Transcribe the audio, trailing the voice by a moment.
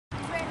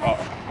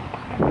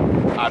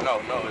No,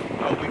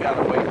 we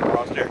gotta wait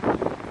across there.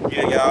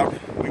 Yeah, y'all,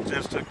 we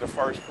just took the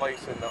first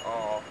place in the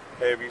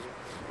heavies.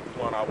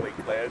 We won our weight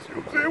class. You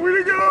know what I'm saying? We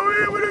didn't get over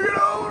here, we didn't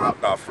get over.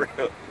 Nah, for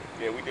real.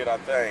 Yeah, we did our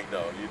thing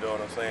though, you know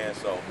what I'm saying?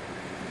 So,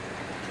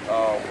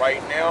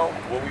 right now,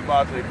 what we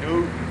about to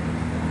do,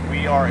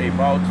 we are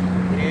about to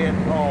head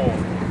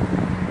home.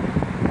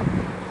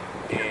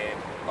 And,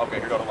 okay,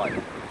 here go the light.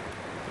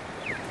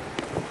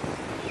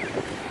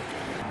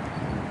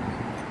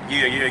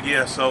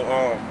 Yeah. So,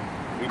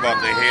 we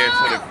about to head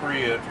to the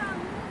crib.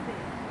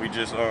 We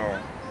just,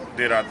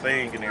 did our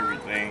thing and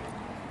everything.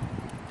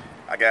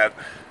 I got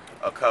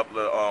a couple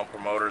of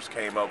promoters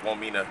came up, want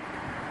me to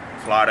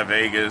fly to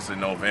Vegas in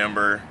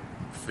November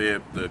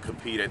 5th to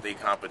compete at the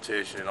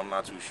competition. I'm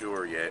not too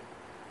sure yet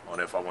on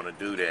if I want to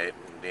do that.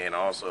 And then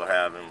also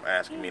have them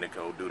asking me to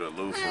go do the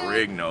Lou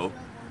Ferrigno.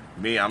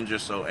 Me, I'm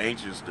just so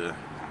anxious to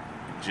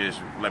just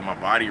let my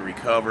body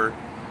recover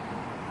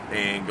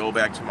and go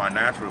back to my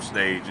natural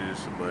stages.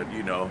 But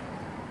you know,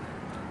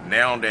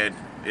 now that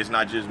it's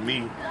not just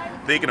me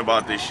thinking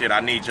about this shit,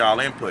 I need y'all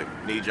input,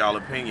 need y'all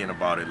opinion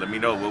about it. Let me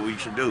know what we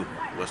should do.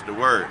 What's the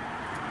word?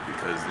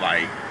 Because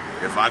like,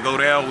 if I go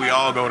down, we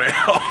all go down.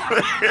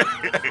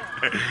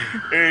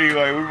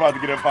 Anyway, we about to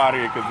get up out of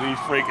here because these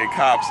freaking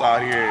cops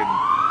out here in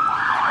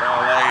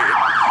LA.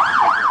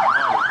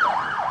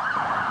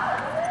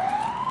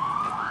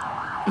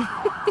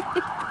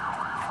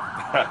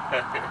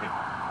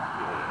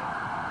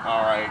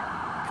 All right,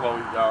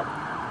 Chloe, y'all.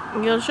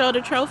 You gonna show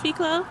the trophy,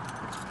 Chloe?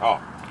 Oh,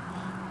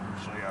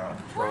 show y'all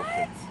the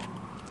trophy.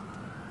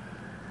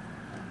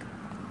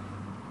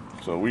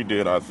 So we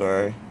did our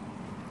thing.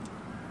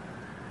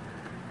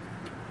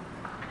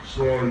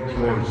 Side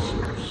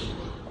triceps.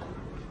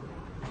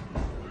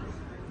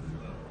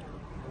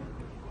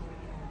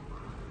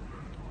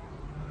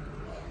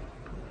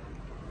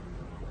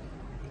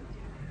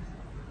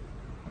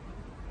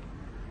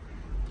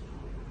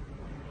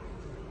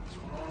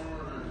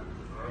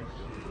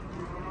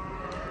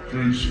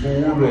 Face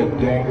forward,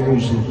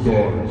 abdominals and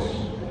thighs.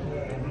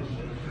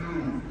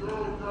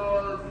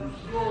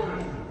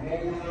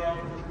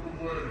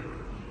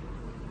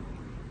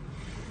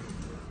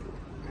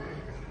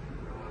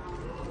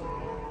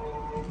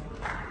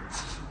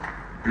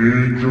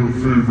 And your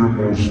favorite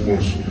most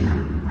muscular.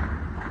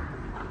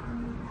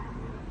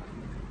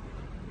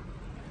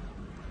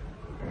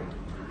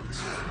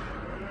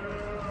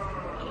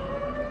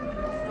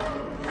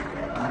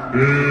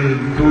 And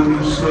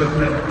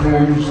 30-second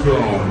close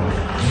down.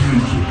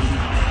 Music.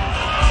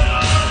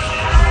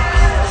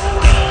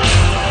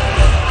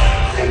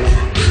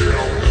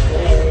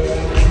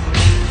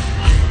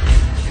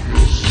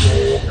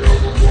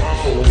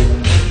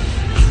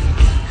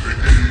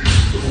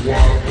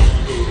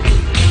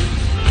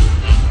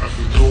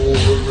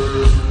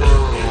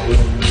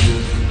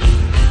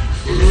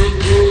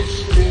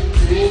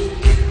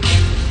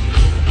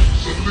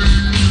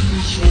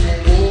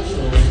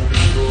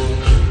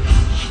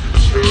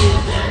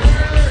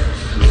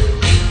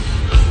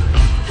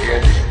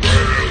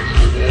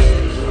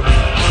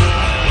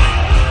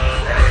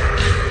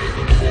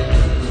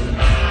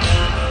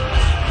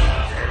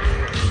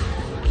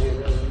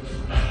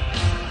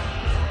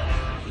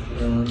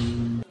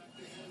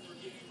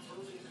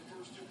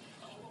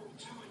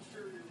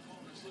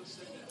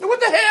 What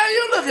the hell are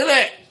you looking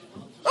at?